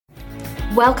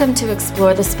Welcome to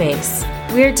Explore the Space.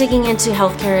 We're digging into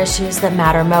healthcare issues that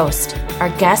matter most. Our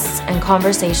guests and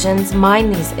conversations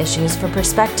mine these issues for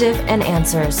perspective and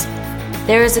answers.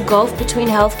 There is a gulf between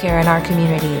healthcare and our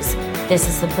communities. This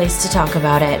is the place to talk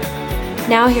about it.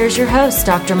 Now here's your host,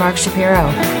 Dr. Mark Shapiro.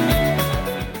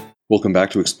 Welcome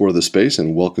back to Explore the Space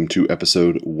and welcome to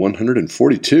episode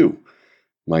 142.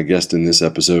 My guest in this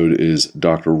episode is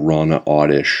Dr. Rana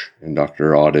Awdish, and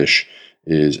Dr. Awdish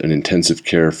is an intensive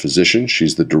care physician.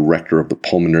 She's the director of the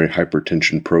pulmonary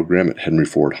hypertension program at Henry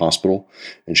Ford Hospital,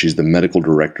 and she's the medical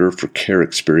director for care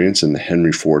experience in the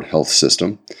Henry Ford Health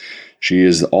System. She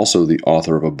is also the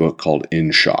author of a book called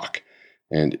In Shock,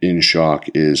 and In Shock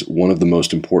is one of the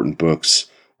most important books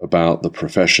about the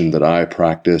profession that I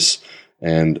practice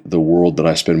and the world that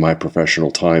I spend my professional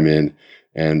time in,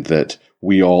 and that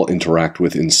we all interact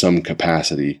with in some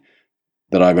capacity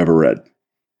that I've ever read.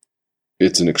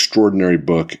 It's an extraordinary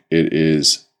book. It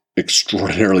is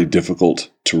extraordinarily difficult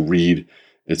to read.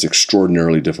 It's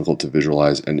extraordinarily difficult to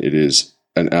visualize, and it is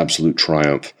an absolute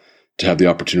triumph to have the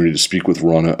opportunity to speak with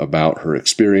Rana about her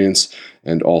experience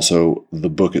and also the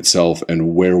book itself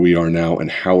and where we are now and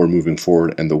how we're moving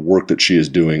forward. And the work that she is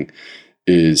doing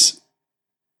is,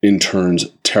 in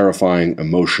turns, terrifying,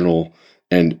 emotional,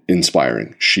 and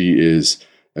inspiring. She is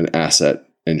an asset,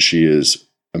 and she is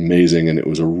amazing, and it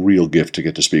was a real gift to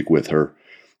get to speak with her.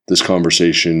 This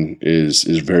conversation is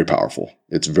very powerful.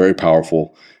 It's very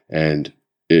powerful, and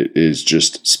it is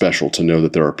just special to know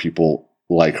that there are people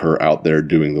like her out there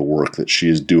doing the work that she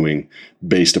is doing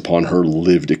based upon her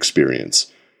lived experience.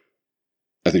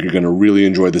 I think you're going to really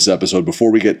enjoy this episode.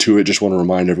 Before we get to it, just want to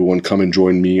remind everyone, come and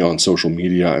join me on social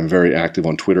media. I'm very active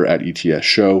on Twitter at ETS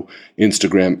Show,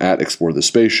 Instagram at Explore the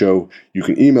Space Show. You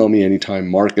can email me anytime,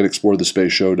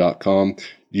 mark@explorethespaceshow.com.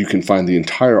 You can find the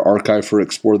entire archive for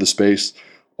Explore the Space,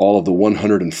 all of the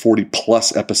 140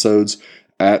 plus episodes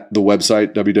at the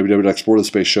website,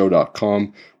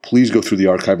 www.explorethespaceshow.com. Please go through the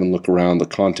archive and look around. The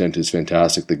content is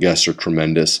fantastic. The guests are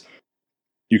tremendous.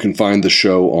 You can find the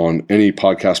show on any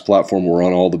podcast platform. We're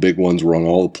on all the big ones. We're on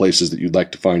all the places that you'd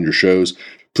like to find your shows.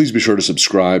 Please be sure to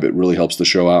subscribe. It really helps the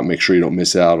show out. Make sure you don't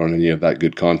miss out on any of that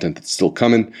good content that's still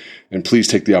coming. And please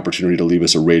take the opportunity to leave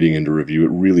us a rating and a review.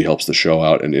 It really helps the show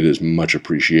out, and it is much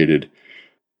appreciated.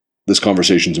 This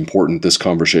conversation is important. This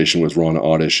conversation with Rana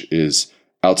Awdish is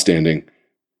outstanding.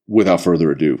 Without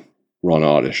further ado, Rana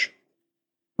Awdish.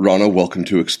 Rana, welcome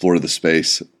to Explore the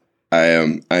Space. I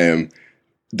am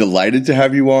delighted to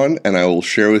have you on, and I will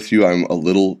share with you I'm a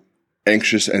little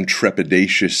anxious and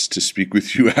trepidatious to speak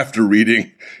with you after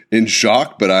reading In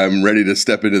Shock, but I'm ready to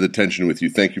step into the tension with you.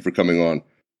 Thank you for coming on.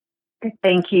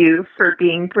 Thank you for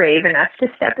being brave enough to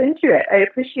step into it. I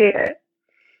appreciate it.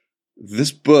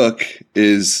 This book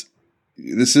is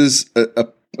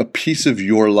a piece of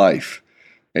your life,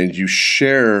 and you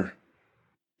share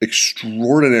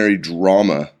extraordinary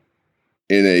drama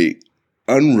in a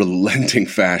unrelenting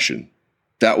fashion.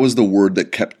 That was the word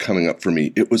that kept coming up for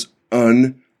me. It was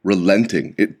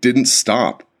unrelenting. It didn't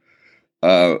stop.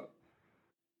 Can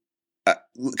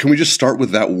we just start with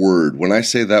that word? When I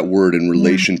say that word in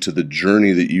relation to the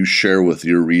journey that you share with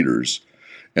your readers,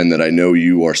 and that I know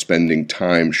you are spending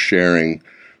time sharing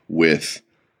with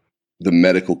the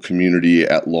medical community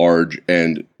at large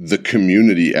and the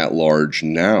community at large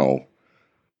now,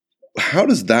 how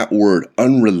does that word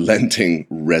unrelenting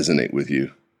resonate with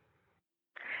you?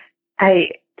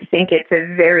 I think it's a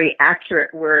very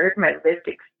accurate word. My lived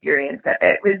experience of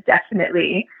it was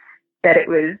definitely that it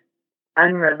was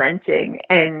unrelenting.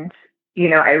 And,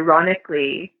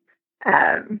 ironically,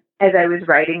 as I was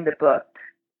writing the book,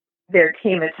 there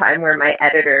came a time where my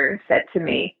editor said to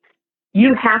me,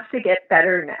 "You have to get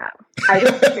better now. I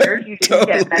don't care if you didn't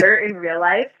get better in real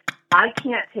life. I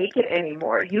can't take it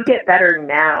anymore. You get better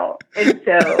now." And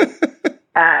so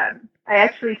I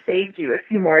actually saved you a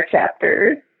few more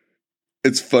chapters.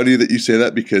 It's funny that you say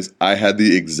that because I had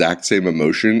the exact same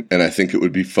emotion, and I think it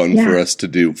would be fun for us to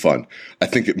do. I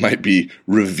think it might be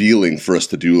revealing for us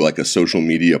to do like a social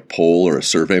media poll or a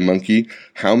Survey Monkey.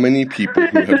 How many people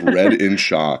who have read In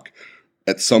Shock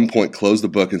at some point closed the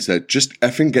book and said, "Just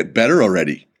effing get better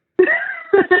already"?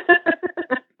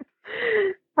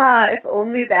 If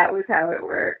only that was how it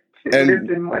worked. It would have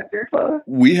been wonderful.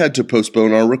 We had to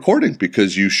postpone our recording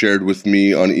because you shared with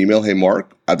me on email, "Hey,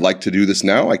 Mark, I'd like to do this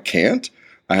now. I can't.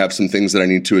 I have some things that I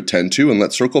need to attend to, and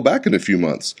let's circle back in a few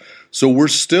months." So we're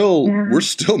still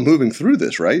moving through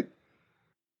this, right?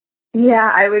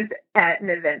 Yeah, I was at an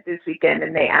event this weekend,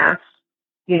 and they asked,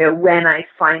 when I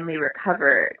finally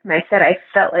recovered. And I said I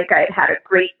felt like I'd had a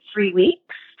great 3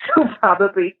 weeks. So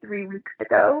probably 3 weeks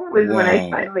ago was when I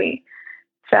finally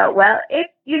felt well.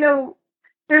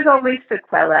 there's always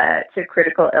sequela to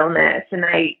critical illness. And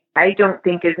I don't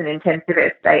think as an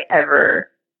intensivist I ever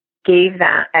gave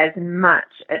that as much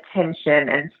attention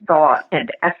and thought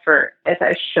and effort as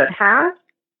I should have.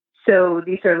 So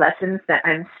these are lessons that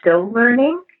I'm still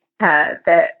learning,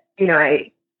 that, you know,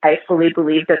 I fully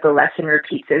believe that the lesson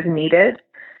repeats as needed.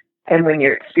 And when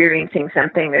you're experiencing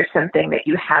something, there's something that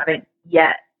you haven't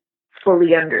yet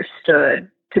fully understood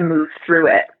to move through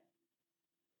it.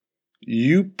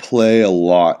 You play a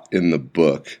lot in the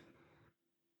book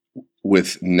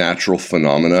with natural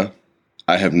phenomena.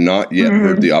 I have not yet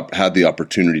had the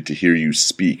opportunity to hear you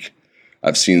speak.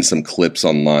 I've seen some clips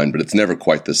online, but it's never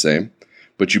quite the same.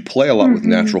 But you play a lot with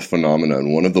natural phenomena,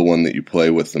 and one of the one that you play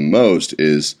with the most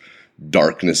is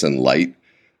darkness and light.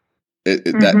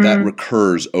 That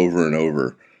recurs over and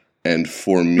over. And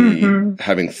for me,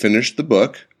 having finished the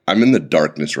book, I'm in the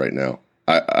darkness right now.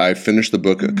 I finished the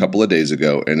book a couple of days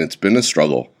ago, and it's been a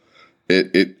struggle.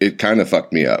 It kind of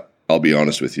fucked me up, I'll be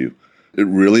honest with you. It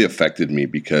really affected me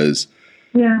because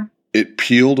it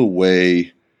peeled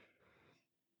away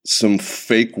some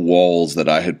fake walls that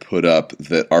I had put up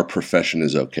that our profession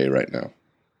is okay right now.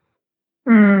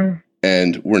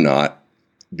 And we're not,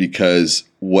 because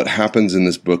what happens in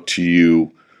this book to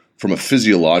you from a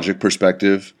physiologic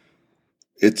perspective,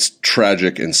 it's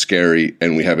tragic and scary,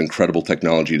 and we have incredible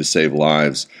technology to save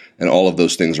lives, and all of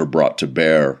those things are brought to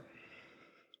bear.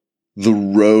 The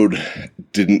road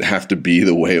didn't have to be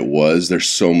the way it was. There's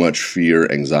so much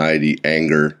fear, anxiety,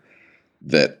 anger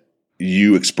that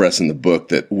you express in the book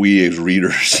that we as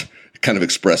readers kind of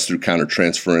express through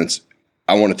countertransference.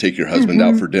 I want to take your husband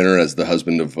out for dinner as the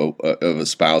husband of a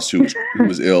spouse who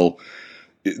was ill.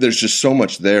 There's just so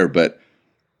much there, but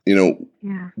you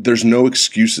know, there's no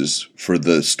excuses for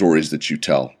the stories that you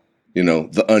tell. You know,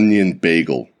 the onion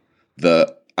bagel,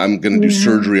 I'm going to do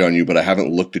surgery on you, but I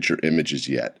haven't looked at your images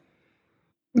yet.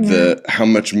 How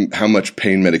much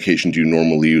pain medication do you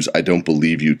normally use? I don't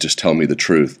believe you. Just tell me the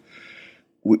truth.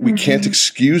 We can't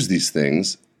excuse these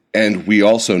things. And we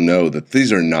also know that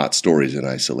these are not stories in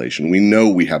isolation. We know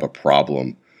we have a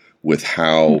problem with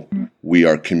how we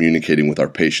are communicating with our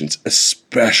patients,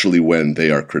 especially when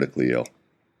they are critically ill.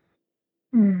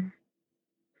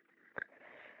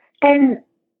 And,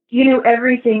 you know,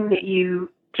 everything that you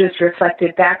just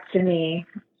reflected back to me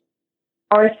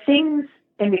are things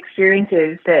and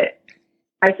experiences that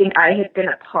I think I had been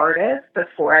a part of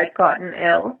before I'd gotten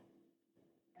ill.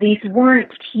 These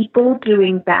weren't people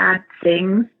doing bad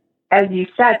things. As you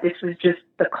said, this was just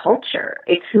the culture.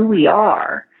 It's who we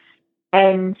are.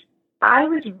 And I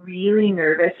was really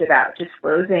nervous about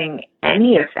disclosing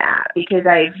any of that because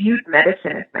I viewed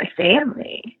medicine as my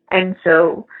family. And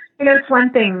so, you know, it's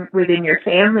one thing within your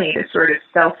family to sort of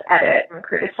self-edit and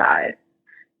criticize,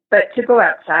 but to go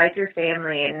outside your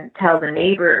family and tell the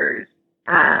neighbors,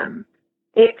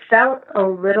 it felt a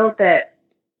little bit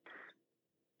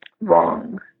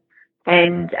wrong.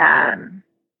 And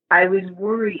I was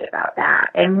worried about that.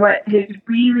 And what has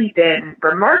really been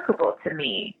remarkable to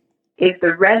me is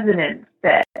the resonance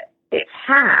that it's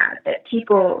had, that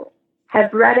people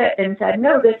have read it and said,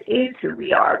 no, this is who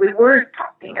we are. We weren't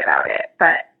talking about it,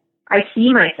 but I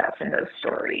see myself in those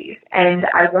stories and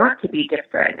I want to be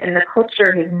different. And the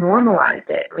culture has normalized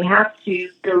it. We have to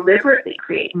deliberately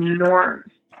create new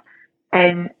norms.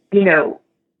 And, you know,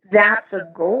 that's a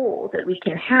goal that we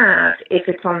can have if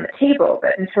it's on the table.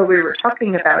 But until we were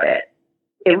talking about it,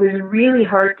 it was really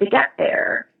hard to get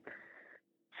there.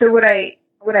 So what I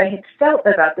had felt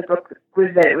about the book was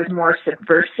that it was more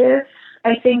subversive,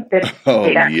 I think, that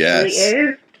it actually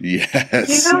is.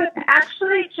 Yes. You know, it's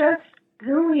actually just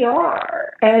who we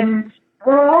are. And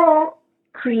we're all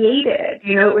created.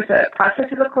 You know, it was a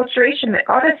process of acculturation that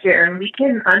got us here, and we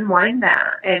can unwind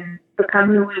that and become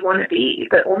who we want to be,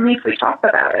 but only if we talk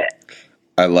about it.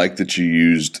 I like that you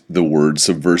used the word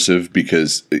subversive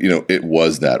because, you know, it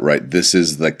was that, right? This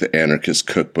is like the anarchist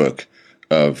cookbook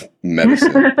of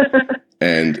medicine.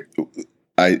 And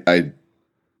I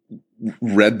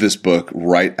read this book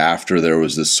right after there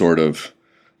was this sort of,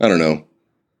 I don't know,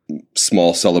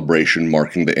 small celebration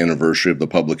marking the anniversary of the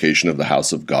publication of The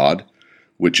House of God,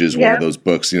 which is one of those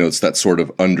books, you know, it's that sort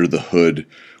of under the hood.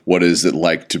 What is it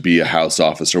like to be a house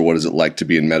officer? What is it like to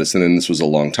be in medicine? And this was a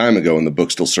long time ago, and the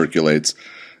book still circulates.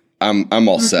 I'm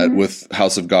all set with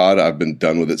House of God. I've been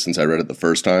done with it since I read it the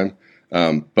first time.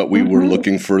 But we were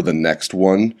looking for the next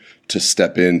one to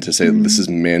step in to say, this is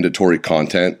mandatory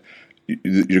content.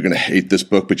 You're going to hate this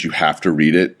book, but you have to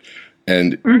read it.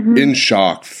 And In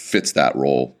Shock fits that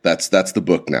role. That's the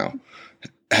book now.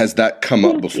 Has that come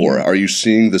up before? Are you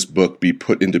seeing this book be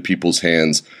put into people's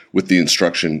hands with the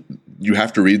instruction, you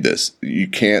have to read this. You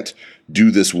can't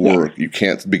do this work. You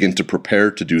can't begin to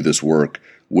prepare to do this work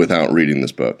without reading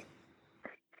this book.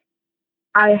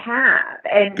 I have.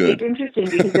 And It's interesting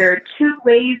because there are two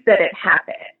ways that it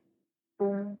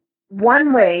happened.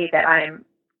 One way that I'm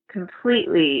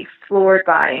completely floored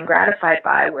by and gratified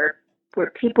by, where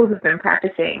people who've been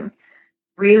practicing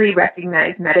really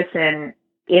recognize medicine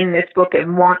in this book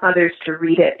and want others to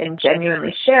read it and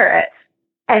genuinely share it.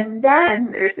 And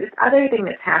then there's this other thing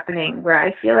that's happening where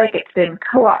I feel like it's been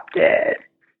co-opted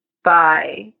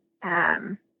by,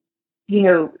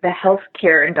 the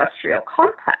healthcare industrial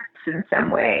complex in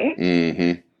some way.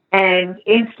 Mm-hmm. And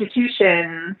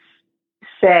institutions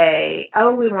say,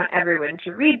 oh, we want everyone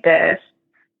to read this,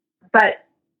 but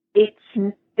it's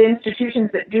the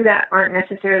institutions that do that aren't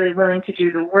necessarily willing to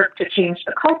do the work to change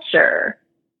the culture.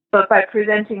 But by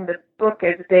presenting the book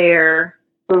as their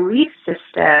belief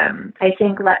system, I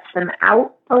think lets them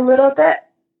out a little bit,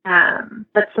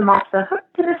 lets them off the hook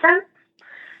in a sense.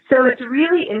 So it's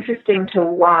really interesting to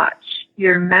watch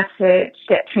your message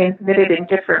get transmitted in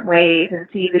different ways and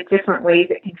see the different ways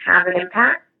it can have an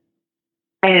impact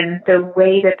and the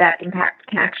way that that impact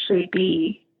can actually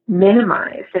be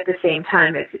minimized at the same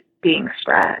time as it's being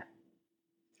spread.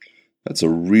 That's a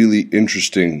really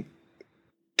interesting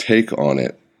take on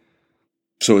it.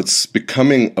 So it's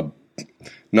becoming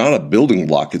not a building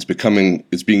block, it's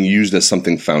being used as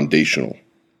something foundational.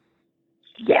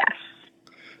 Yes.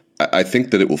 I think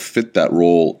that it will fit that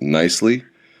role nicely.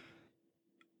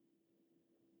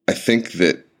 I think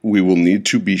that we will need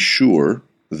to be sure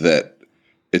that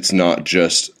it's not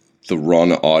just the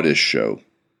Rana Awdish show.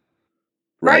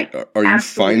 Right? Are you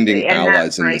finding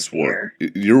allies in this work?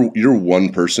 You're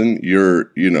one person,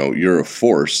 you're a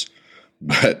force,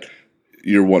 but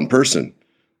you're one person.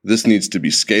 This needs to be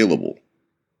scalable.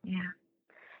 Yeah.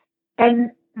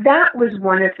 And that was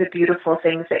one of the beautiful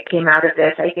things that came out of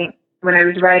this. I think when I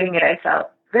was writing it, I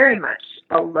felt very much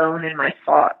alone in my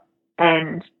thought.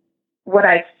 And what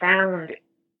I found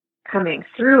coming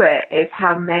through it is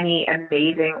how many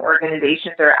amazing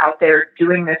organizations are out there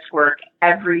doing this work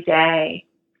every day.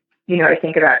 I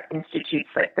think about institutes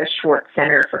like the Schwartz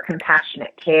Center for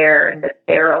Compassionate Care and the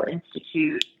Barrel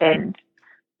Institute and,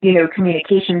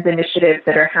 communications initiatives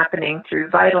that are happening through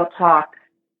Vital Talk.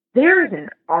 There is an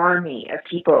army of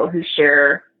people who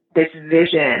share this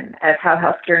vision of how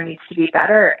healthcare needs to be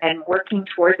better and working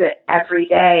towards it every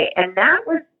day. And that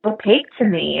was opaque to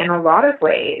me in a lot of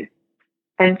ways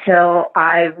until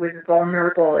I was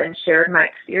vulnerable and shared my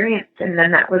experience, and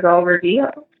then that was all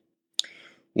revealed.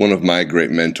 One of my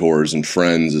great mentors and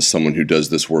friends is someone who does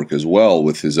this work as well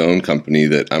with his own company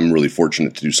that I'm really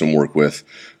fortunate to do some work with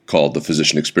called the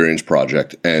Physician Experience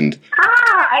Project. And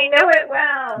I know it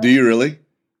well. Do you really?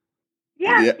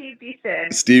 Yeah. Steve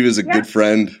Beeson. Steve is a good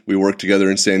friend. We work together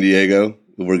in San Diego.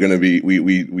 We're going to be,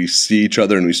 we see each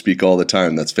other and we speak all the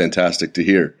time. That's fantastic to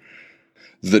hear.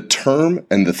 The term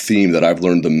and the theme that I've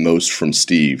learned the most from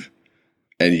Steve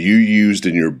and you used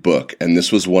in your book, and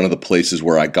this was one of the places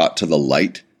where I got to the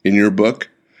light in your book,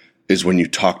 is when you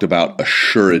talked about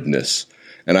assuredness.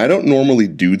 And I don't normally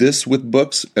do this with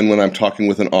books and when I'm talking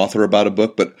with an author about a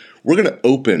book, but we're going to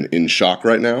open in shock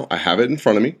right now. I have it in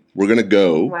front of me. We're going to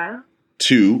go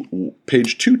to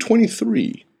page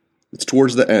 223. It's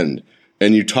towards the end.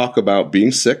 And you talk about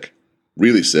being sick,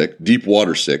 really sick, deep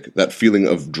water sick, that feeling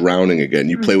of drowning again.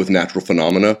 You play with natural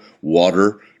phenomena,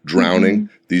 water, drowning.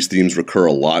 These themes recur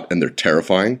a lot and they're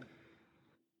terrifying.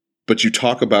 But you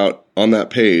talk about on that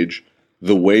page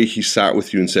the way he sat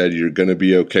with you and said, you're going to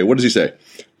be okay. What does he say?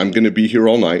 I'm going to be here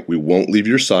all night. We won't leave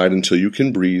your side until you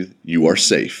can breathe. You are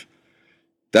safe.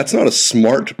 That's not a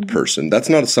smart person. That's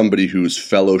not somebody who's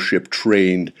fellowship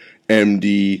trained,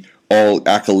 MD, all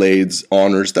accolades,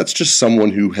 honors. That's just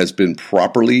someone who has been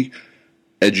properly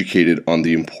educated on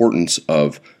the importance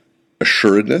of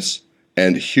assuredness.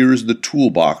 And here's the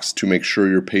toolbox to make sure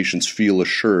your patients feel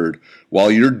assured while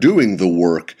you're doing the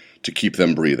work to keep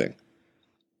them breathing.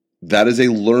 That is a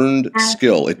learned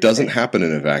skill. It doesn't happen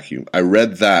in a vacuum. I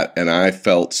read that and I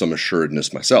felt some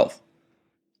assuredness myself.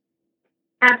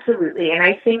 Absolutely. And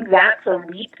I think that's a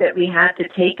leap that we had to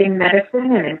take in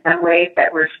medicine and in some ways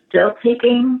that we're still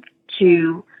taking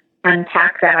to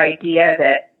unpack that idea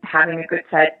that having a good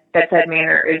bedside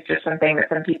manner is just something that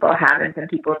some people have and some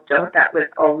people don't. That was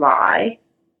a lie.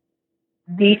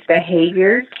 These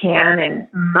behaviors can and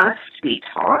must be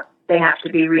taught. They have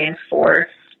to be reinforced.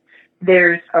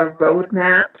 There's a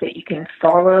roadmap that you can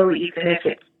follow, even if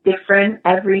it's different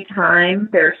every time.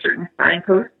 There are certain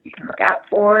signposts you can look out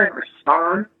for and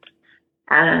respond.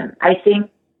 I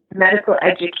think medical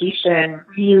education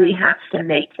really has to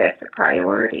make this a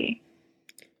priority.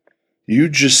 You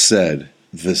just said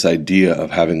this idea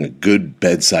of having a good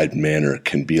bedside manner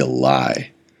can be a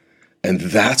lie. And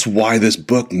that's why this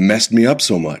book messed me up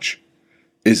so much.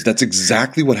 That's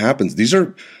exactly what happens. These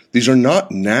are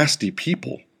not nasty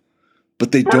people,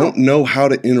 but they don't know how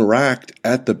to interact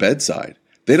at the bedside.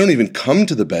 They don't even come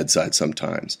to the bedside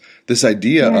sometimes. This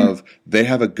idea of they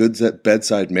have a good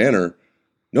bedside manner.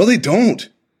 No, they don't.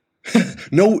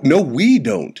 No, we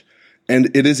don't.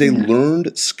 And it is a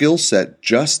learned skill set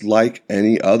just like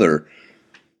any other.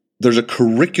 There's a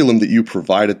curriculum that you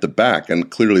provide at the back, and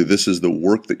clearly this is the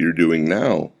work that you're doing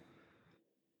now.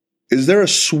 Is there a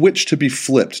switch to be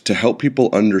flipped to help people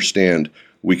understand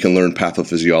we can learn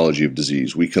pathophysiology of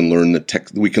disease, we can learn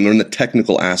the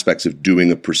technical aspects of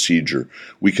doing a procedure,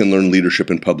 we can learn leadership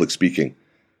and public speaking?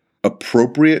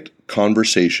 Appropriate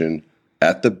conversation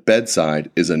at the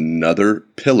bedside is another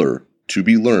pillar to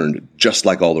be learned, just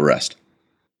like all the rest.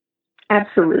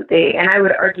 Absolutely. And I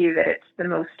would argue that it's the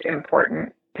most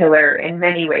important pillar in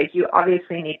many ways. You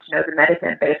obviously need to know the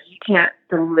medicine, but if you can't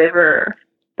deliver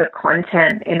the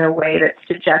content in a way that's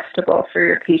digestible for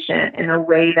your patient, in a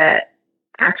way that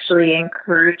actually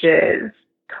encourages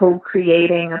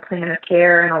co-creating a plan of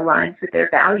care and aligns with their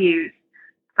values,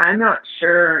 I'm not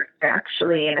sure you're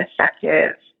actually an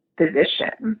effective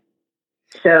physician.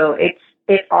 So it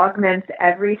augments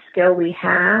every skill we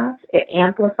have. It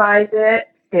amplifies it.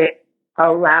 It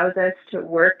allows us to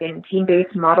work in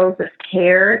team-based models of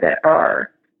care that are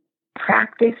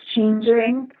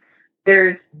practice-changing.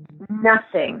 There's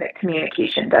nothing that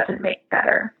communication doesn't make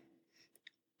better.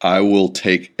 I will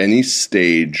take any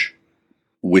stage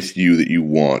with you that you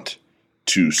want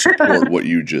to support what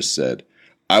you just said.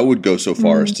 I would go so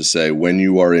far as to say when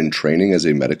you are in training as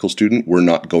a medical student, we're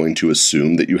not going to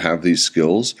assume that you have these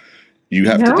skills. You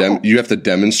have to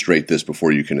demonstrate this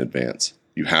before you can advance.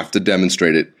 You have to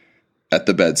demonstrate it at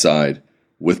the bedside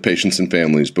with patients and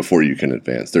families before you can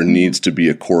advance. There needs to be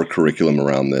a core curriculum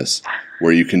around this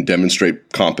where you can demonstrate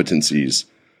competencies,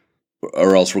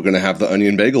 or else we're going to have the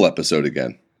onion bagel episode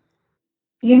again.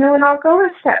 And I'll go a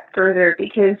step further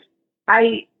because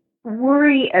I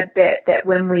worry a bit that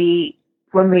when we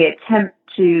attempt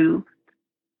to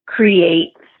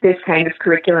create this kind of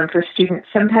curriculum for students,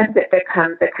 sometimes it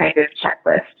becomes a kind of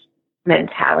checklist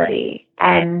mentality.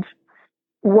 And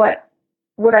what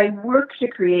I work to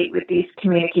create with these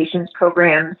communications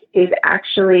programs is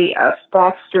actually a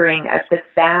fostering of the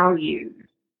values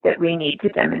that we need to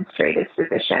demonstrate as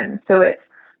physicians. So it's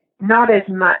not as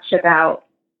much about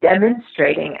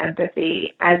demonstrating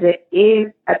empathy as it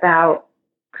is about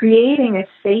creating a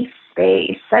safe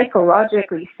space,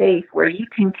 psychologically safe, where you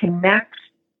can connect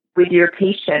with your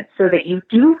patient so that you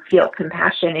do feel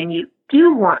compassion and you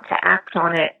do want to act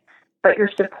on it, but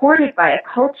you're supported by a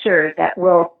culture that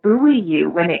will buoy you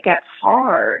when it gets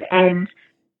hard and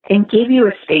give you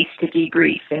a space to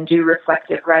debrief and do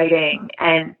reflective writing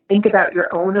and think about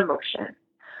your own emotions.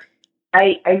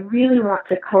 I really want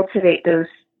to cultivate those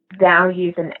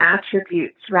values and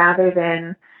attributes rather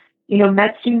than,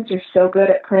 med students are so good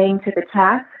at playing to the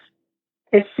test.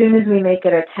 As soon as we make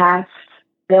it a test,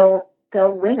 they'll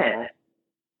win it.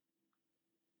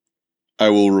 I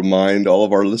will remind all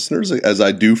of our listeners, as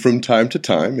I do from time to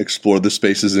time, Explore the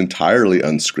Space is entirely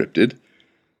unscripted,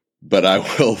 but I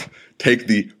will take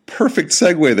the perfect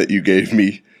segue that you gave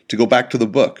me to go back to the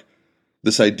book.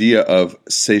 This idea of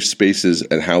safe spaces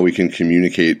and how we can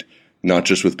communicate not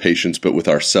just with patients, but with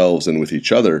ourselves and with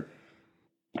each other.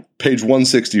 Page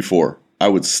 164, I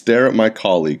would stare at my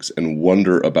colleagues and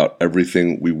wonder about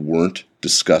everything we weren't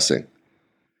discussing.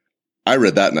 I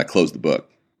read that and I closed the book.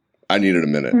 I needed a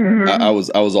minute. I was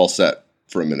all set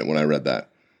for a minute when I read that.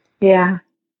 Yeah.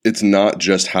 It's not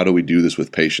just how do we do this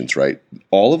with patients, right?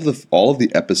 All of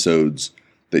the episodes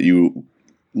that you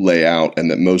lay out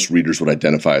and that most readers would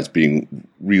identify as being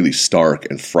really stark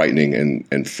and frightening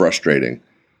and frustrating,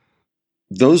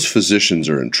 those physicians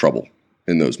are in trouble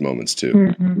in those moments too.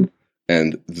 Mm-hmm.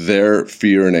 And their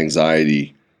fear and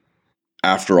anxiety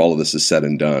after all of this is said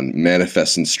and done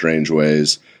manifests in strange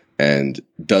ways and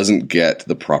doesn't get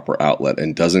the proper outlet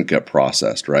and doesn't get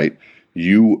processed, right?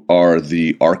 You are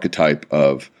the archetype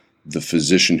of the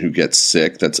physician who gets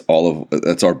sick. That's one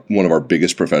of our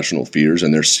biggest professional fears,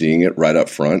 and they're seeing it right up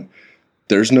front.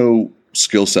 There's no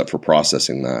skill set for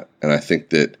processing that. And I think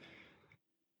that,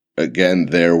 again,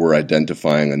 there we're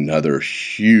identifying another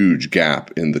huge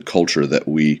gap in the culture that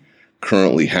we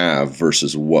currently have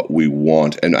versus what we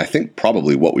want, and I think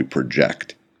probably what we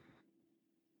project.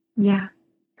 Yeah,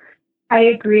 I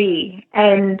agree.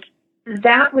 And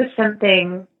that was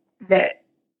something that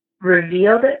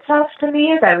revealed itself to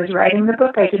me as I was writing the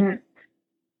book. I didn't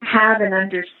have an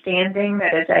understanding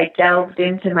that as I delved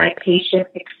into my patient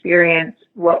experience,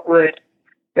 what would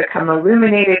become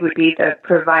illuminated would be the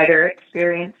provider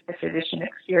experience, the physician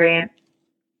experience,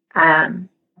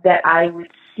 that I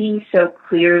would see so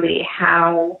clearly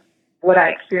how what I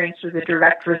experienced was a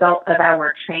direct result of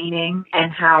our training,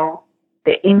 and how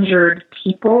the injured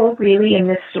people really in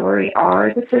this story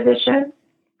are the physicians.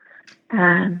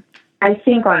 I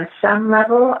think on some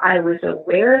level I was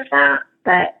aware of that,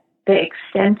 but the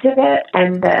extent of it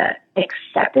and the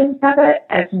acceptance of it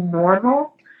as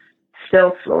normal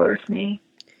still floors me.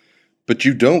 But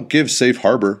you don't give safe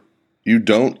harbor. You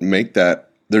don't make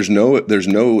that. There's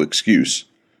no excuse,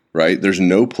 right? There's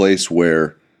no place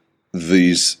where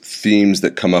these themes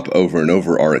that come up over and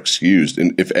over are excused.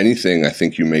 And if anything, I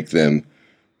think you make them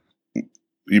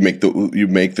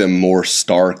more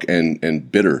stark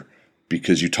and bitter,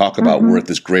 because you talk about we're at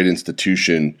this great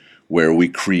institution where we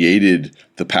created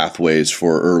the pathways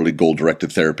for early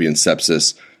goal-directed therapy and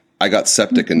sepsis. I got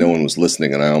septic and no one was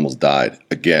listening, and I almost died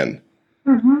again.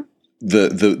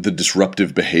 The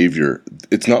disruptive behavior.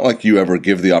 It's not like you ever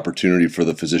give the opportunity for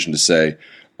the physician to say,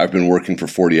 I've been working for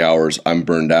 40 hours. I'm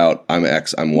burned out. I'm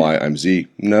X, I'm Y, I'm Z.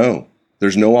 No,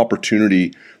 there's no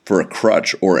opportunity for a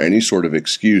crutch or any sort of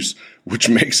excuse, which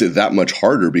makes it that much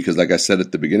harder because, like I said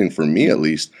at the beginning, for me at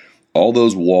least, all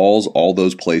those walls, all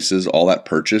those places, all that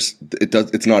purchase,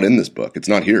 it's not in this book. It's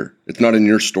not here. It's not in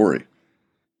your story.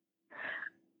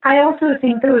 I also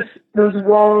think those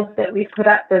walls that we've put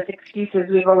up, those excuses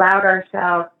we've allowed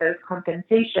ourselves, those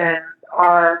compensations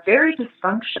are very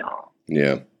dysfunctional.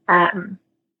 Yeah.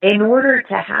 In order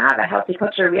to have a healthy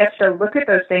culture, we have to look at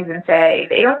those things and say,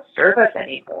 they don't serve us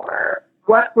anymore.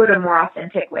 What would a more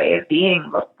authentic way of being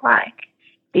look like?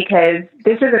 Because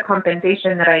this is a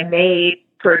compensation that I made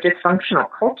for a dysfunctional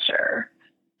culture,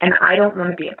 and I don't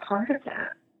want to be a part of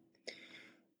that.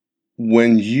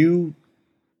 When you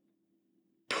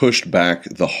pushed back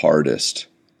the hardest,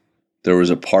 there was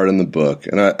a part in the book,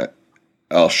 and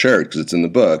I'll share it because it's in the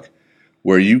book,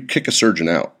 where you kick a surgeon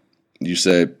out. You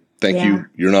say, thank you,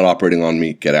 you're not operating on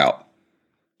me, get out.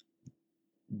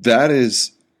 That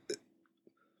is,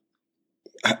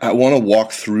 I want to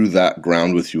walk through that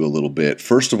ground with you a little bit.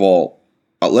 First of all,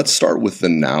 let's start with the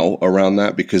now around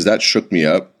that, because that shook me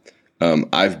up.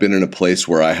 I've been in a place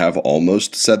where I have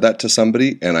almost said that to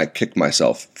somebody, and I kicked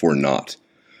myself for not.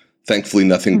 Thankfully,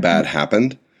 nothing bad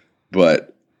happened,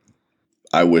 but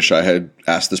I wish I had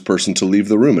asked this person to leave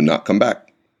the room and not come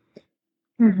back.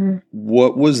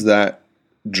 What was that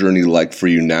journey like for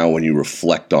you now when you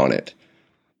reflect on it?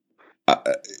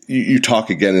 You talk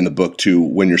again in the book, too,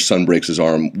 when your son breaks his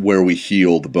arm, where we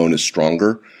heal, the bone is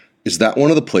stronger. Is that one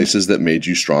of the places that made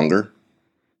you stronger?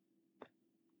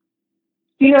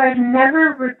 You know, I've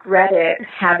never regretted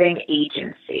having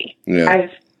agency. Yeah.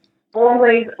 I've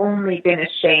always only been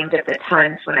ashamed of the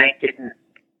times when I didn't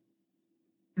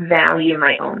value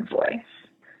my own voice.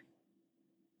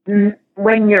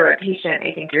 When you're a patient,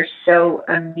 I think you're so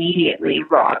immediately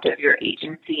robbed of your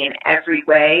agency in every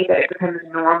way that it becomes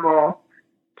normal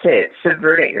to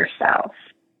subvert it yourself.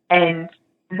 And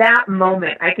that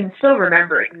moment, I can still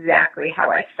remember exactly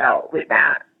how I felt with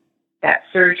that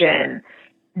surgeon,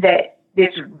 that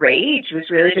this rage was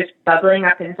really just bubbling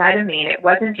up inside of me. And it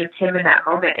wasn't just him in that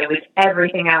moment. It was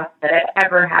everything else that had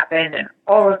ever happened, and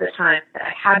all of the times that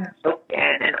I hadn't spoken,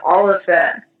 and all of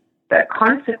the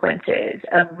consequences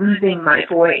of losing my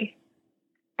voice.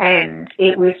 And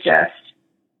it was just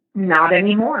not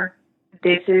anymore.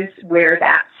 This is where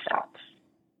that stops.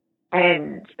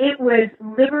 And it was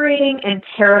liberating and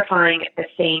terrifying at the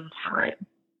same time.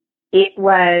 It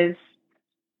was,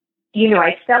 you know,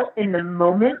 I felt in the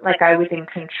moment like I was in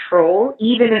control,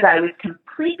 even as I was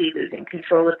completely losing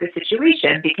control of the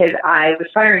situation, because I was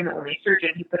firing the only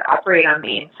surgeon who could operate on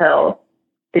me until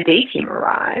the day team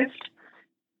arrived.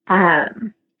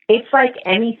 It's like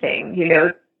anything, you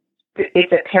know,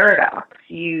 it's a paradox.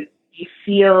 You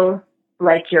feel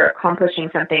like you're accomplishing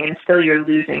something and still you're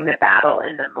losing the battle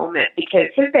in the moment, because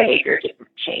his behavior didn't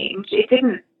change. It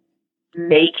didn't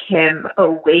make him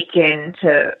awaken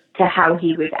to how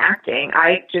he was acting.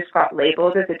 I just got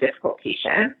labeled as a difficult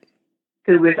patient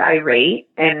who was irate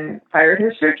and fired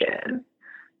her surgeon.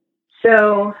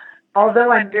 So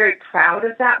although I'm very proud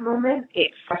of that moment,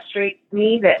 it frustrates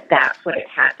me that that's what it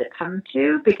had to come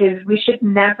to, because we should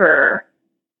never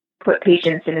put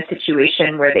patients in a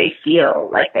situation where they feel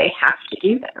like they have to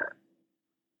do that.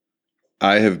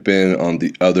 I have been on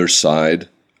the other side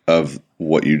of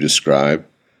what you describe.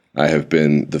 I have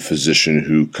been the physician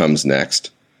who comes next,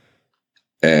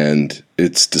 and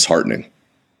it's disheartening.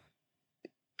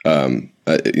 You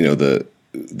know,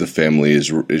 the family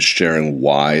is sharing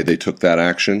why they took that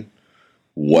action,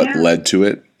 what led to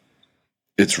it.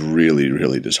 it's really,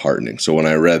 really disheartening. So when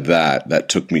I read that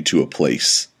took me to a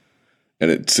place. And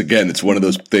it's one of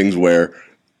those things where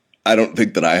I don't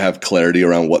think that I have clarity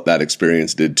around what that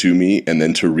experience did to me, and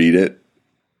then to read it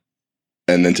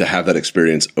and then to have that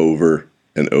experience over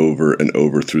and over and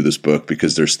over through this book,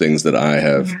 because there's things that I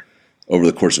have over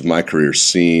the course of my career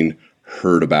seen,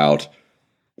 heard about,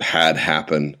 had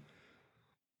happen.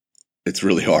 It's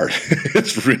really hard.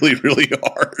 It's really, really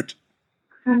hard.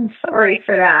 I'm sorry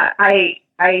for that.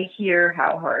 I hear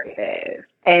how hard it is.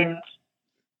 And,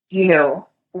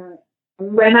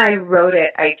 when I wrote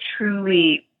it, I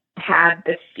truly had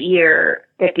the fear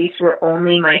that these were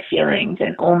only my feelings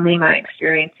and only my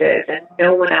experiences, and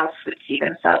no one else would see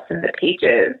themselves in the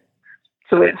pages.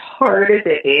 So as hard as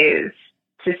it is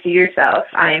to see yourself,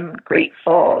 I'm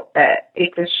grateful that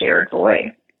it's a shared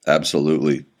voice.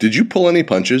 Absolutely. Did you pull any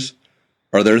punches?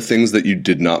 Are there things that you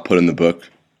did not put in the book,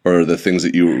 or the things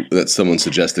that someone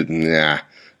suggested,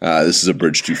 this is a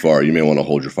bridge too far, you may want to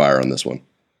hold your fire on this one?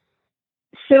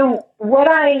 So what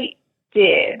I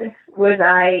did was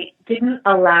I didn't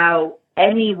allow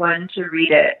anyone to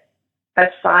read it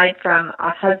aside from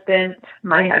my husband,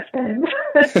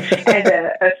 and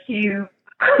a few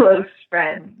close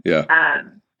friends. Yeah.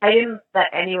 I didn't let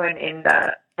anyone in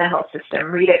the health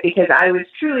system read it because I was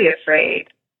truly afraid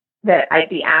that I'd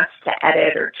be asked to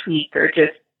edit or tweak or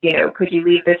just, could you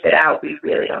leave this bit out? We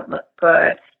really don't look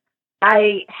good.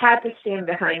 I had to stand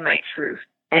behind my truth.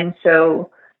 And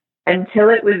so until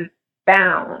it was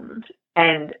bound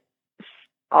and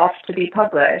off to be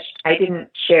published, I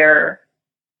didn't share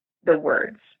the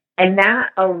words. And that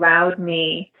allowed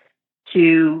me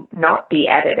to not be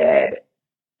edited.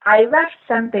 I left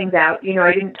some things out.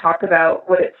 I didn't talk about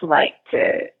what it's like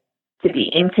to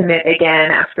be intimate again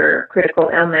after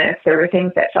critical illness. There were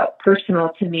things that felt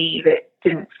personal to me that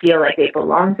didn't feel like they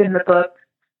belonged in the book.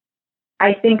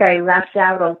 I think I left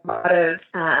out a lot of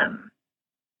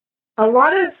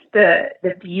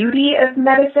the beauty of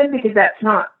medicine, because that's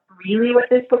not really what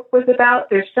this book was about.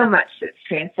 There's so much that's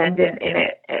transcendent in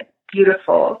it and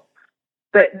beautiful.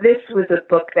 But this was a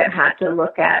book that had to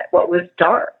look at what was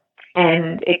dark,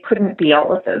 and it couldn't be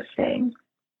all of those things.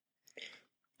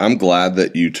 I'm glad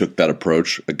that you took that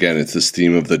approach. Again, it's this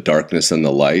theme of the darkness and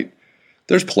the light.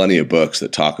 There's plenty of books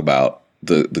that talk about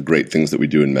the great things that we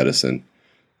do in medicine.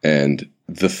 And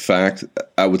the fact,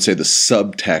 I would say the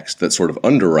subtext that sort of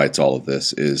underwrites all of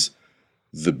this is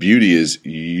the beauty is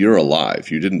you're alive.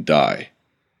 You didn't die.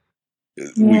 Yeah.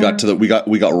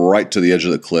 We got right to the edge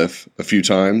of the cliff a few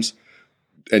times,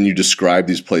 and you describe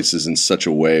these places in such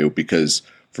a way because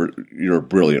you're a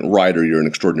brilliant writer, you're an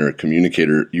extraordinary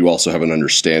communicator. You also have an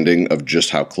understanding of just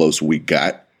how close we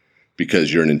got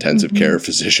because you're an intensive care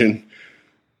physician.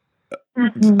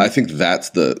 I think that's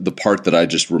the part that I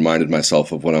just reminded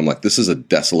myself of when I'm like, this is a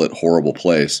desolate, horrible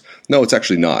place. No, it's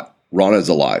actually not. Rana is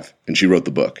alive, and she wrote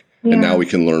the book, and now we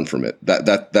can learn from it.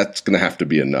 That's going to have to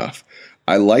be enough.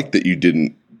 I like that you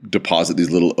didn't deposit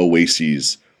these little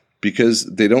oases because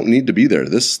they don't need to be there.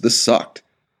 This sucked.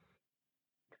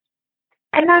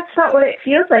 And that's not what it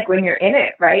feels like when you're in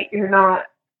it, right? You're not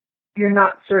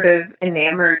sort of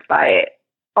enamored by it.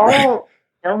 All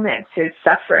illness is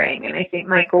suffering, and I think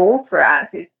my goal for us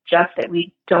is just that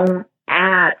we don't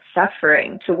add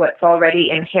suffering to what's already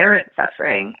inherent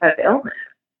suffering of illness.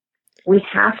 We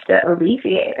have to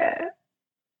alleviate it.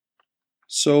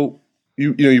 So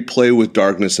you play with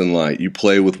darkness and light, you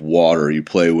play with water, you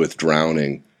play with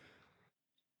drowning.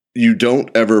 You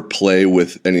don't ever play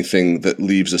with anything that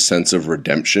leaves a sense of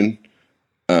redemption.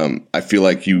 I feel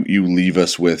like you leave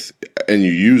us with, and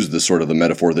you use the sort of the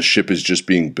metaphor, the ship is just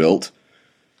being built.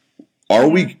 Are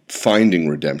we finding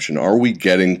redemption? Are we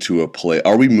getting to a place?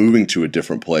 Are we moving to a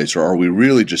different place? Or are we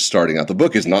really just starting out? The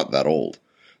book is not that old.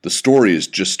 The story is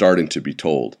just starting to be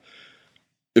told.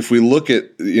 If we look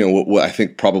at, what I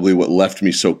think probably what left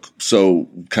me so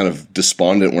kind of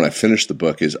despondent when I finished the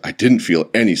book is I didn't feel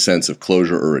any sense of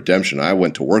closure or redemption. I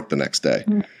went to work the next day.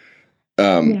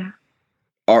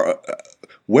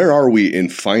 Where are we in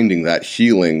finding that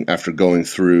healing after going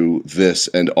through this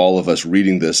and all of us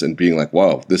reading this and being like,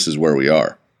 wow, this is where we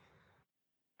are?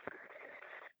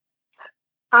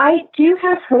 I do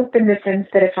have hope in the sense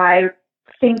that if I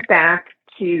think back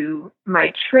to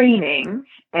my training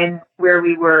and where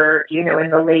we were, in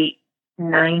the late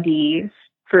 90s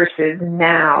versus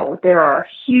now, there are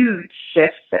huge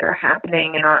shifts that are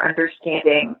happening in our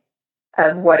understanding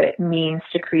of what it means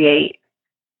to create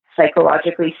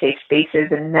psychologically safe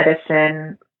spaces in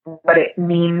medicine, what it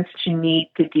means to need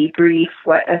to debrief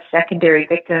what a secondary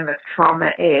victim of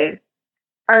trauma is.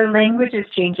 Our language is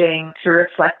changing to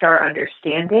reflect our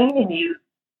understanding, and you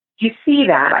you see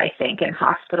that, I think, in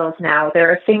hospitals now.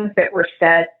 There are things that were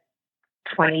said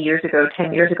 20 years ago,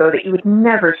 10 years ago that you would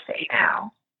never say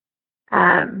now.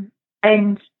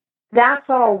 And that's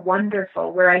all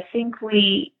wonderful. Where I think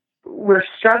we're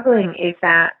struggling is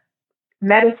that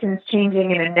medicine's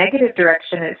changing in a negative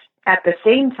direction is at the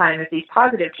same time as these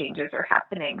positive changes are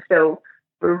happening. So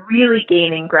we're really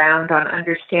gaining ground on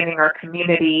understanding our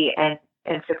community and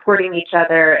supporting each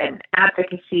other and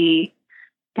advocacy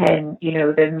and, you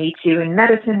know, the Me Too in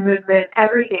medicine movement.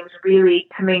 Everything's really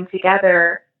coming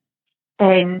together.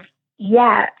 And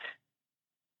yet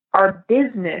our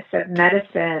business of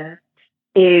medicine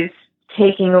is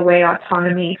taking away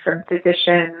autonomy from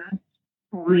physicians.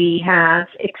 We have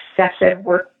excessive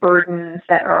work burdens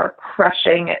that are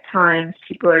crushing at times.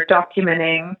 People are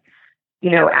documenting, you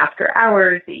know, after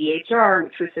hours, the EHR,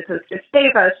 which was supposed to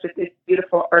save us with this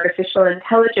beautiful artificial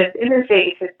intelligence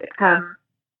interface, has become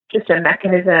just a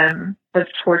mechanism of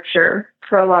torture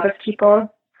for a lot of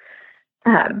people,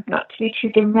 not to be too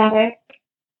dramatic.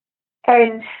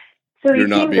 And so these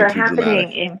things are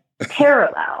happening in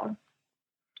parallel.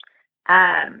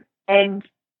 And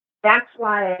that's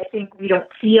why I think we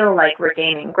don't feel like we're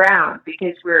gaining ground,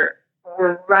 because we're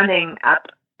running up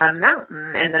a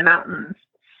mountain and the mountain's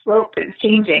slope is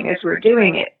changing as we're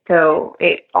doing it. So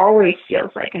it always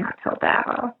feels like an uphill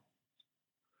battle.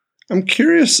 I'm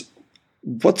curious,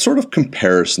 what sort of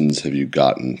comparisons have you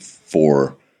gotten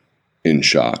for In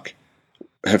Shock?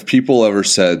 Have people ever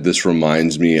said, this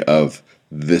reminds me of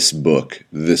this book,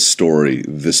 this story,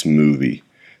 this movie?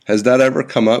 Has that ever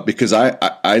come up? Because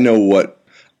I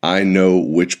know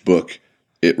which book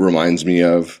it reminds me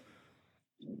of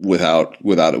without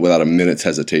a minute's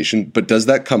hesitation. But does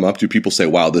that come up? Do people say,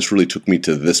 wow, this really took me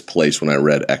to this place when I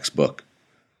read X book?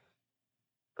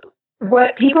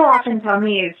 What people often tell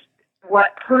me is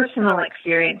what personal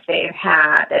experience they've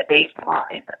had that they saw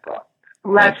in the book.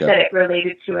 Less that it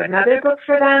related to another book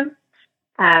for them,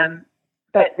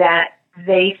 but that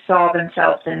they saw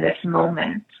themselves in this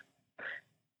moment.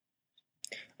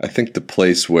 I think the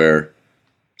place where,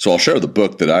 so I'll share the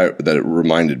book that it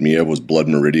reminded me of was Blood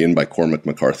Meridian by Cormac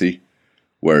McCarthy,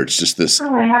 where it's just this.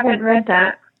 Oh, I haven't read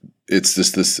that. It's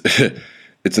just this.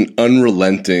 It's an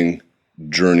unrelenting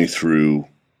journey through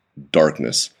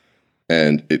darkness,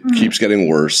 and it keeps getting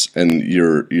worse. And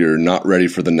you're not ready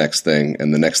for the next thing,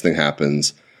 and the next thing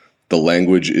happens. The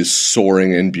language is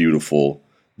soaring and beautiful.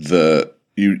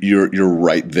 You're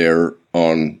right there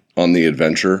on the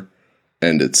adventure.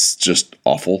 And it's just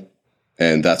awful.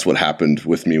 And that's what happened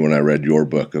with me when I read your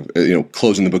book. Of, you know,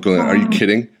 closing the book going, are you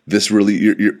kidding? This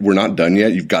really, we're not done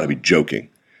yet? You've got to be joking.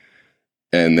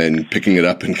 And then picking it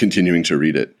up and continuing to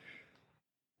read it.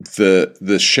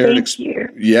 The shared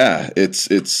experience. Yeah,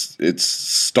 it's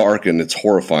stark and it's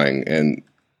horrifying. And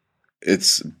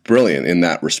it's brilliant in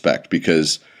that respect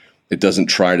because it doesn't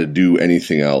try to do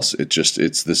anything else. It's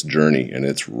this journey and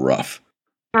it's rough.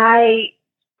 I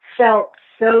felt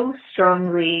so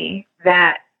strongly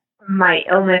that my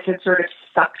illness had sort of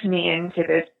sucked me into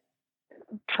this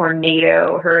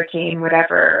tornado, hurricane,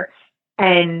 whatever,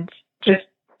 and just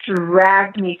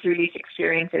dragged me through these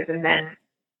experiences and then,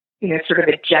 you know, sort of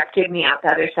ejected me out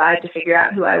the other side to figure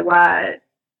out who I was.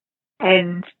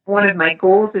 And one of my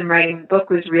goals in writing the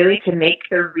book was really to make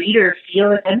the reader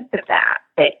feel a sense of that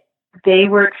they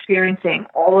were experiencing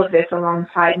all of this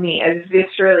alongside me as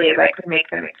viscerally as I could make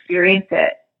them experience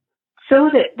it, so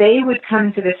that they would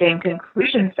come to the same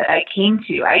conclusions that I came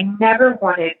to. I never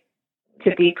wanted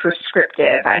to be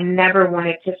prescriptive. I never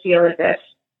wanted to feel as if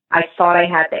I thought I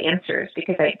had the answers,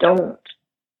 because I don't.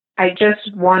 I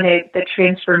just wanted the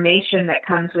transformation that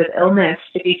comes with illness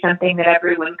to be something that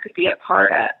everyone could be a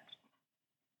part of.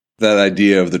 That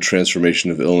idea of the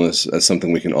transformation of illness as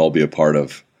something we can all be a part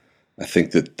of, I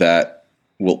think that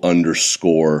will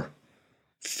underscore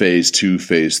phase 2,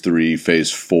 phase 3,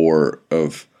 phase 4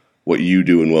 of what you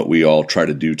do and what we all try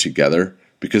to do together,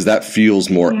 because that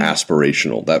feels more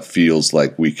aspirational. That feels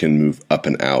like we can move up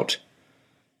and out.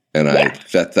 And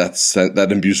that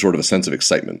imbues sort of a sense of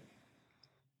excitement.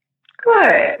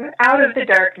 Good. Out of the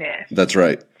darkness. That's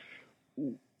right.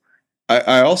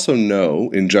 I also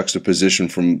know, in juxtaposition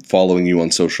from following you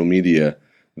on social media,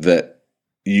 that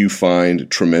you find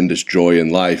tremendous joy in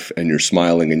life and you're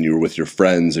smiling and you're with your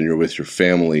friends and you're with your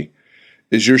family.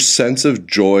 Is your sense of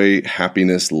joy,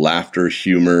 happiness, laughter,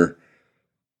 humor,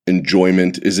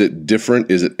 enjoyment, is it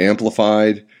different? Is it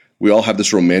amplified? We all have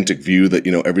this romantic view that,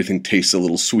 you know, everything tastes a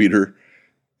little sweeter.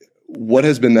 What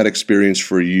has been that experience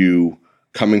for you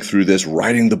coming through this,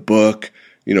 writing the book,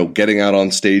 you know, getting out on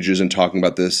stages and talking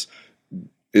about this?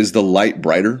 Is the light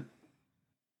brighter?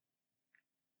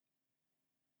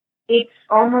 It's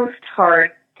almost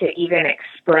hard to even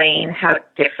explain how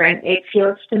different it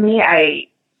feels to me. I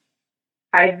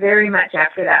very much,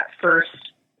 after that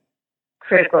first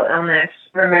critical illness,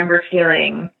 remember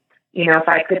feeling, if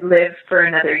I could live for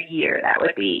another year, that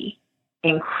would be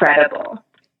incredible.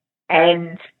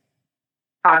 And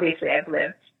obviously I've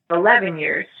lived 11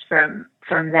 years from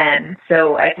then.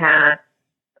 So I've had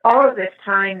all of this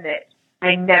time that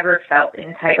I never felt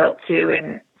entitled to,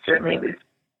 and certainly was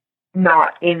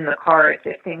not in the cards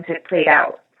if things had played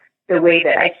out the way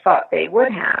that I thought they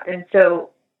would have. And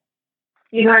so,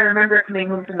 I remember coming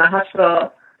home from the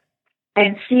hospital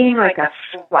and seeing like a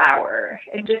flower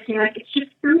and just being like, it's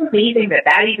just so amazing that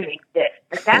even exists.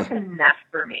 Like, that's enough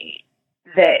for me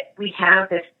that we have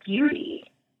this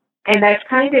beauty. And I've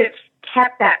kind of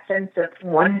kept that sense of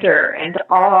wonder and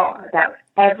awe about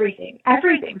everything.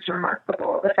 Everything's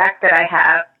remarkable. The fact that I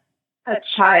have a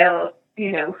child,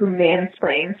 who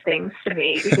mansplains things to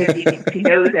me because he thinks he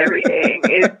knows everything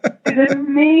is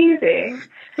amazing.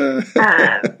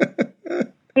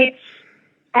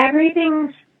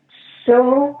 Everything's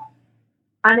so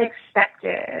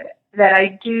unexpected that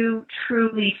I do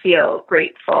truly feel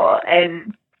grateful.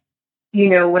 And,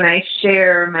 when I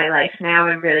share my life now,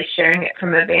 I'm really sharing it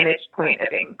from a vantage point of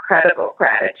incredible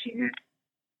gratitude.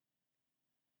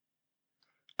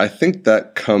 I think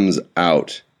that comes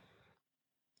out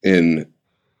in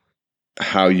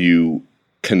how you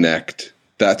connect.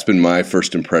 That's been my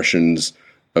first impressions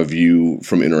of you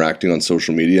from interacting on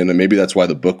social media. And maybe that's why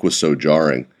the book was so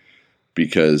jarring,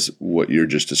 because what you're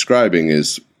just describing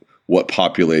is what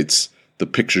populates the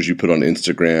pictures you put on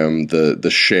Instagram,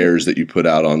 the shares that you put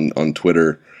out on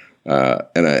Twitter.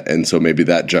 And so maybe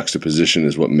that juxtaposition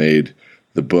is what made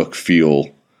the book feel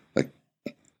like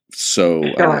so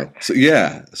stark.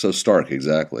 So stark.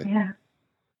 Exactly.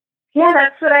 Yeah,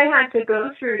 that's what I had to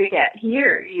go through to get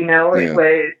here.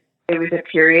 It was a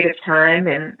period of time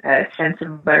and a sense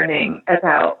of learning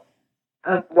about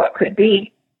what could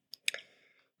be.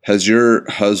 Has your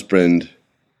husband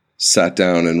sat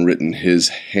down and written his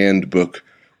handbook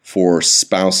for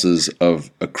spouses of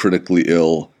a critically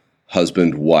ill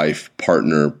husband, wife,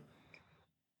 partner?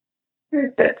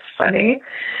 That's funny.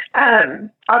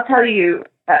 I'll tell you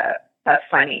a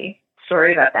funny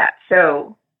story about that.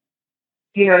 So,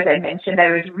 as I mentioned,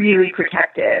 I was really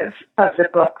protective of the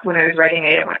book when I was writing. I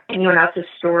didn't want anyone else's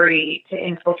story to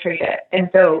infiltrate it. And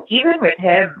so even with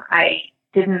him, I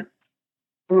didn't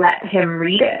let him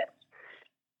read it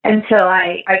until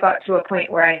I got to a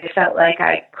point where I felt like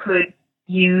I could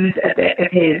use a bit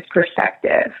of his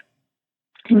perspective.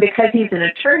 And because he's an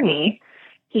attorney,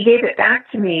 he gave it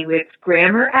back to me with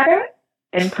grammar edit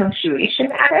and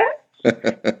punctuation edit.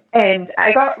 And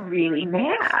I got really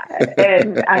mad.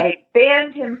 And I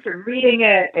banned him from reading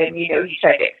it. And, he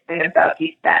tried to explain himself.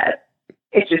 He said,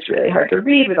 it's just really hard to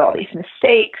read with all these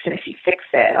mistakes. And if you fix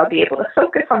it, I'll be able to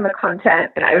focus on the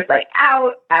content. And I was like,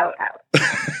 out.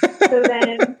 So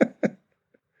then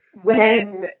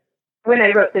when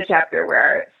I wrote the chapter where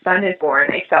our son is born,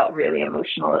 I felt really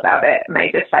emotional about it. And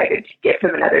I decided to give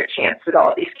him another chance with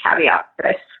all these caveats that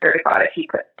I swear to God, if he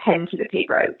put pen to the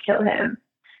paper, I would kill him.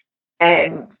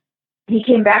 And he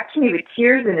came back to me with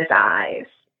tears in his eyes.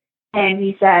 And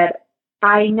he said,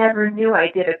 I never knew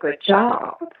I did a good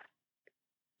job.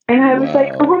 And I was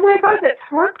like, oh my God, that's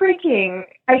heartbreaking.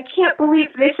 I can't believe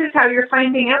this is how you're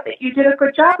finding out that you did a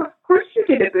good job. Of course you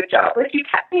did a good job. Like, you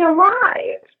kept me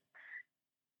alive.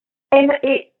 And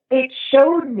it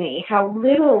showed me how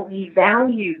little we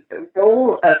value the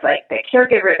role of like the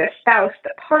caregiver, the spouse,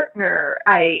 the partner.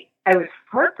 I was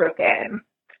heartbroken,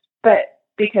 but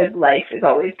because life is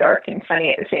always dark and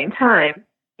funny at the same time,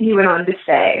 he went on to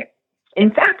say, in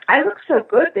fact, I look so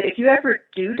good that if you ever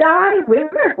do die, women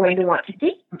are going to want to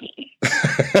date me.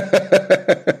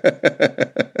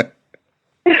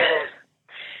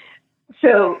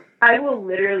 So I will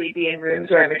literally be in rooms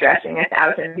where I'm addressing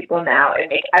 1,000 people now and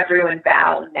make everyone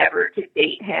vow never to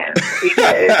date him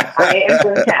because I am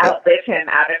going to outlive him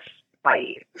out of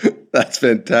spite. That's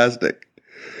fantastic.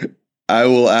 I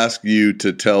will ask you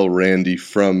to tell Randy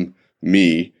from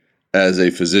me, as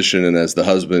a physician and as the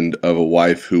husband of a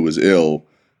wife who was ill,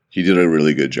 he did a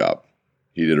really good job.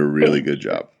 He did a really good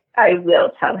job. I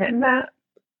will tell him that.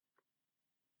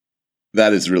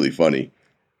 That is really funny.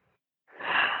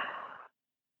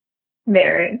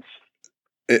 Marriage.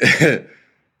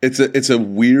 It's a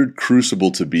weird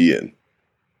crucible to be in.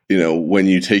 When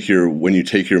you take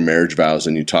your marriage vows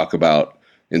and you talk about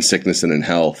in sickness and in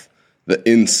health, the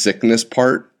in sickness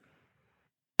part,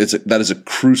 that is a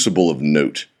crucible of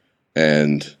note.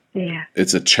 And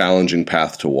it's a challenging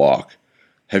path to walk.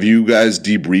 Have you guys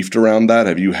debriefed around that?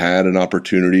 Have you had an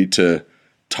opportunity to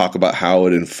talk about how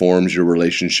it informs your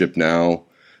relationship now?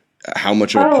 How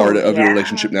much of a part of your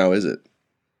relationship now is it?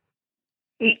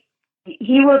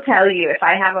 He will tell you if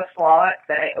I have a flaw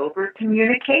that I over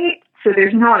communicate. So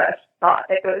there's not a thought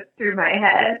that goes through my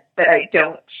head that I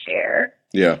don't share.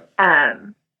 Yeah.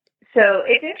 So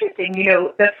it's interesting, you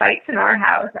know, the fights in our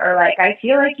house are like, I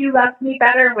feel like you loved me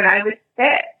better when I was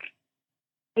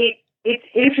sick. It's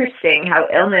interesting how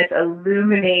illness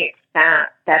illuminates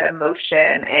that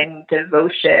emotion and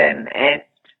devotion. And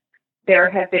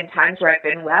there have been times where I've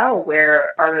been well,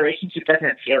 where our relationship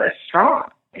doesn't feel as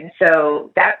strong. And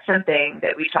so that's something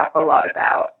that we talk a lot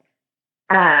about.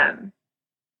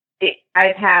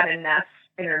 I've had enough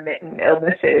intermittent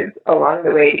illnesses along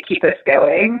the way to keep us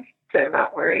going, so I'm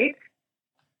not worried.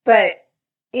 But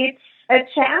it's a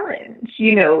challenge,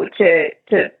 you know,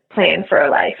 to plan for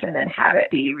a life and then have it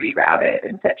be rerouted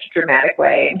in such a dramatic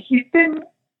way. And he's been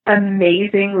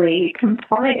amazingly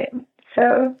compliant.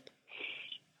 So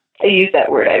I use that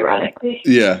word ironically.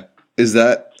 Yeah. Is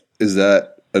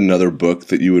that another book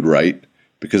that you would write?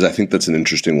 Because I think that's an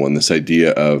interesting one, this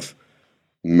idea of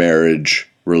marriage,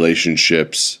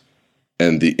 relationships,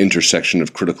 and the intersection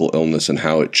of critical illness and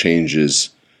how it changes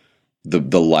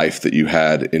the life that you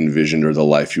had envisioned or the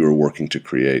life you were working to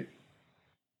create.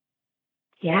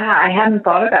 Yeah, I hadn't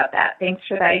thought about that. Thanks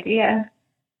for the idea.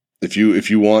 If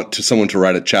you want someone to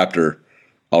write a chapter,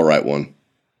 I'll write one.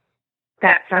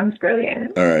 That sounds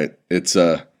brilliant. All right. It's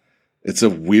a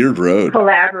weird road.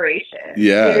 Collaboration.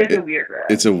 Yeah. It is a weird road.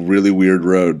 It's a really weird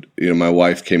road. You know, my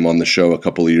wife came on the show a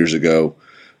couple of years ago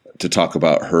to talk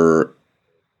about her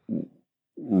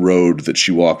road that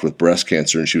she walked with breast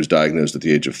cancer, and she was diagnosed at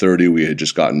the age of 30. We had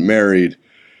just gotten married,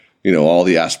 you know, all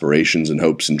the aspirations and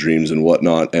hopes and dreams and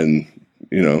whatnot. And,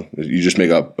 you know, you just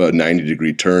make up a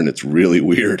 90-degree turn. It's really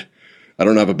weird. I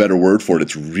don't have a better word for it.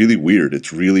 It's really weird.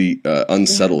 It's really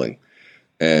unsettling.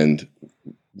 And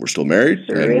we're still married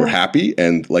and we're happy.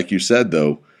 And like you said,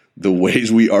 though, the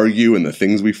ways we argue and the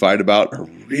things we fight about are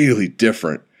really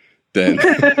different than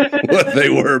what they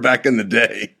were back in the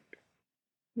day.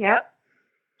 Yep.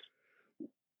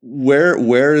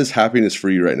 Where is happiness for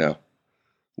you right now?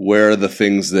 Where are the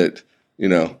things that, you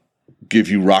know, give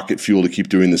you rocket fuel to keep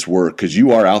doing this work? Because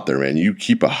you are out there, man. You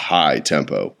keep a high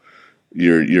tempo.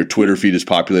 Your Twitter feed is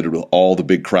populated with all the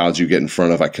big crowds you get in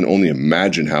front of. I can only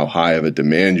imagine how high of a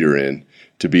demand you're in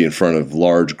to be in front of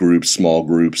large groups, small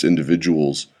groups,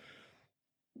 individuals.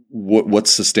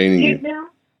 What's sustaining you? You know,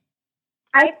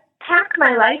 I pack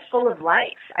my life full of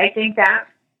life. I think that's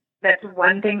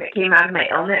one thing that came out of my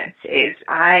illness is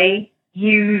I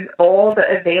use all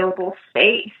the available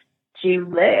space to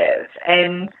live.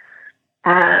 And,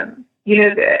 you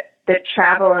know, the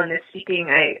travel and the speaking,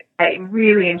 I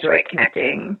really enjoy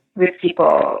connecting with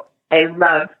people. I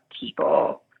love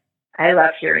people. I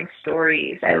love hearing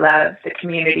stories. I love the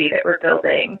community that we're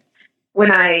building.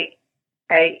 When I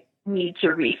need to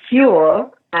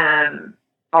refuel,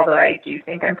 although I do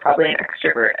think I'm probably an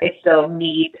extrovert, I still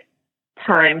need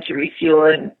time to refuel.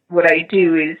 And what I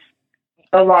do is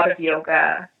a lot of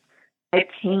yoga. I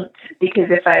paint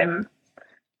because if I'm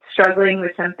struggling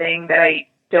with something that I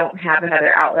don't have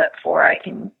another outlet for, I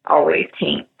can always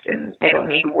paint, and I don't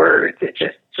need words. It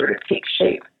just sort of takes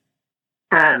shape.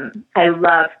 I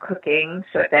love cooking.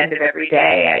 So at the end of every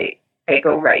day, I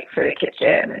go right for the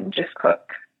kitchen and just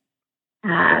cook.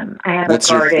 I have a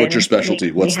garden. What's your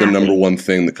specialty? What's the number one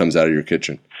thing that comes out of your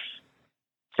kitchen?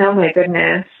 Oh my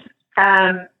goodness.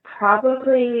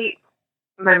 Probably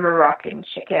my Moroccan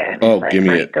chicken. Oh, give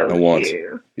me it. I want.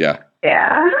 Yeah.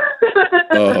 Yeah.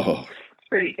 Oh. It's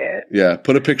pretty good. Yeah.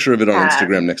 Put a picture of it on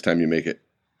Instagram next time you make it.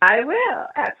 I will.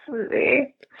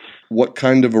 Absolutely. What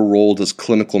kind of a role does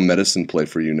clinical medicine play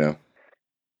for you now?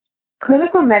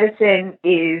 Clinical medicine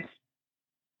is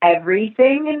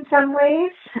everything in some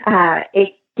ways.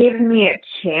 It gives me a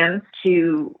chance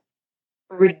to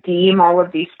redeem all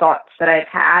of these thoughts that I've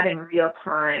had in real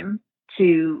time,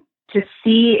 to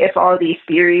see if all these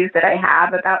theories that I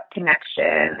have about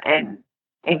connection and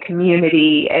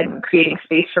community and creating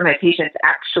space for my patients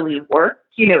actually work.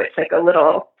 You know, it's like a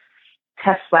little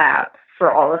test lab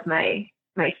for all of my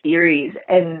theories.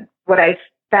 And what I've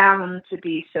found to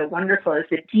be so wonderful is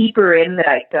the deeper in that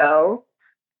I go,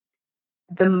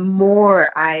 the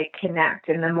more I connect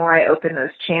and the more I open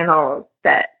those channels,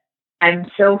 that I'm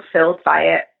so filled by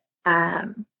it.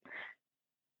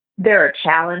 There are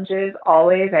challenges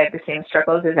always. I have the same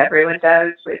struggles as everyone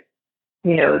does with,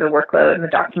 you know, the workload and the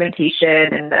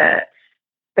documentation and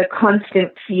the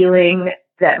constant feeling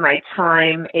that my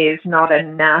time is not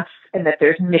enough and that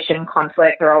there's mission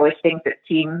conflict. There are always things that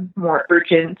seem more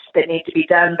urgent that need to be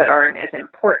done but aren't as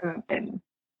important. And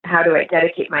how do I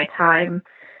dedicate my time?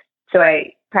 So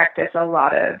I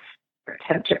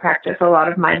attempt to practice a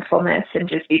lot of mindfulness and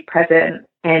just be present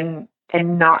and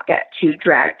not get too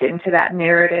dragged into that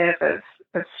narrative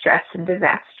of stress and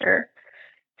disaster.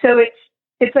 So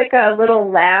it's like a little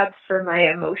lab for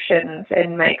my emotions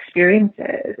and my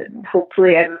experiences, and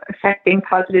hopefully I'm affecting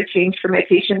positive change for my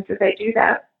patients as I do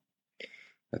that.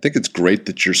 I think it's great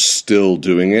that you're still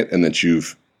doing it and that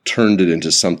you've turned it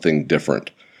into something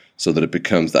different so that it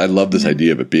becomes, I love this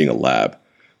idea of it being a lab,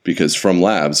 because from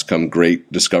labs come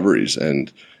great discoveries,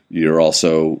 and you're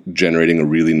also generating a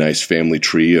really nice family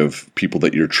tree of people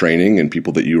that you're training and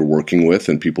people that you're working with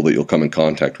and people that you'll come in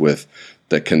contact with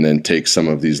that can then take some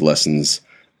of these lessons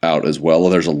out as well.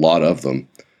 There's a lot of them.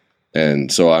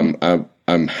 And so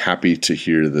I'm happy to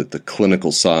hear that the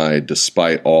clinical side,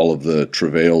 despite all of the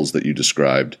travails that you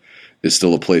described, is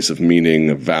still a place of meaning,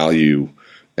 of value,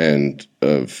 and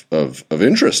of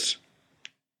interest.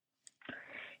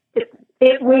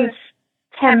 It was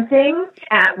tempting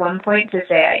at one point to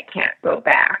say I can't go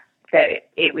back, that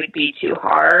it would be too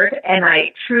hard. And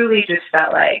I truly just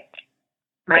felt like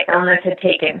my illness had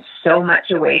taken so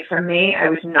much away from me, I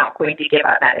was not going to give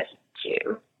up medicine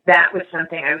to. That was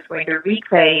something I was going to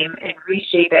reclaim and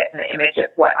reshape it in the image of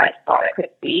what I thought it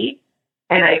could be.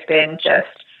 And I've been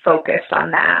just focused on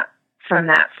that from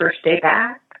that first day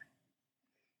back.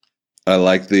 I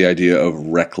like the idea of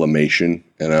reclamation,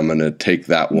 and I'm going to take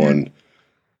that one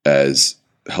as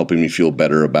helping me feel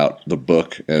better about the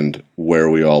book and where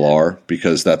we all are,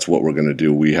 because that's what we're going to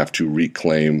do. We have to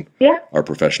reclaim our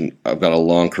profession. I've got a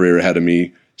long career ahead of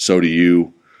me. So do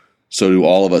you. So do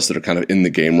all of us that are kind of in the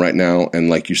game right now. And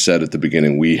like you said at the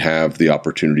beginning, we have the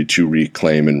opportunity to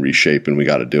reclaim and reshape, and we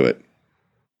got to do it.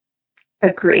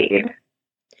 Agreed.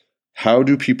 How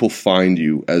do people find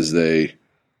you as they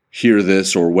hear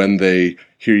this, or when they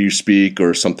hear you speak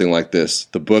or something like this?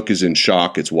 The book is in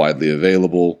Shock. It's widely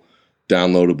available,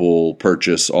 downloadable,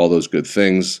 purchase, all those good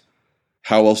things.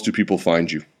 How else do people find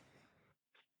you?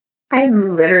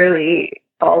 I'm literally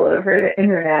all over the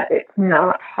internet. It's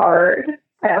not hard.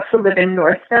 I also live in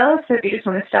Northville, so if you just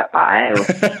want to stop by, I will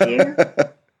see you.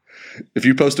 If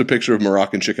you post a picture of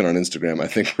Moroccan chicken on Instagram, I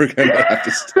think we're going to have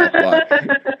to stop by.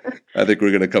 I think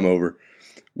we're going to come over.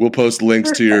 We'll post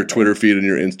links to your Twitter feed and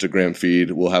your Instagram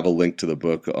feed. We'll have a link to the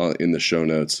book in the show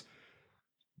notes.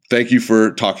 Thank you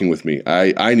for talking with me.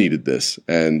 I needed this,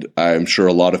 and I'm sure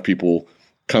a lot of people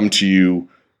come to you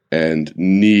and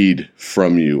need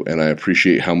from you, and I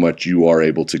appreciate how much you are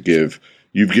able to give.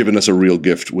 You've given us a real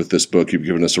gift with this book. You've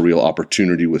given us a real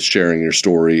opportunity with sharing your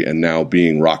story and now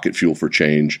being rocket fuel for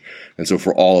change. And so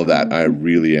for all of that, I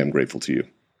really am grateful to you.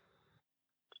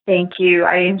 Thank you.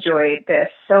 I enjoyed this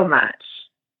so much.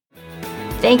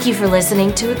 Thank you for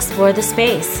listening to Explore the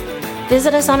Space.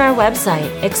 Visit us on our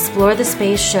website,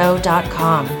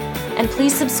 explorethespaceshow.com, and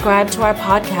please subscribe to our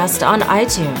podcast on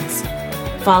iTunes.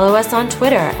 Follow us on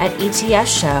Twitter at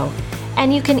ETS Show,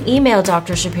 and you can email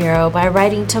Dr. Shapiro by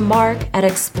writing to Mark at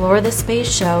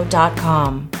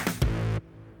explorethespaceshow.com.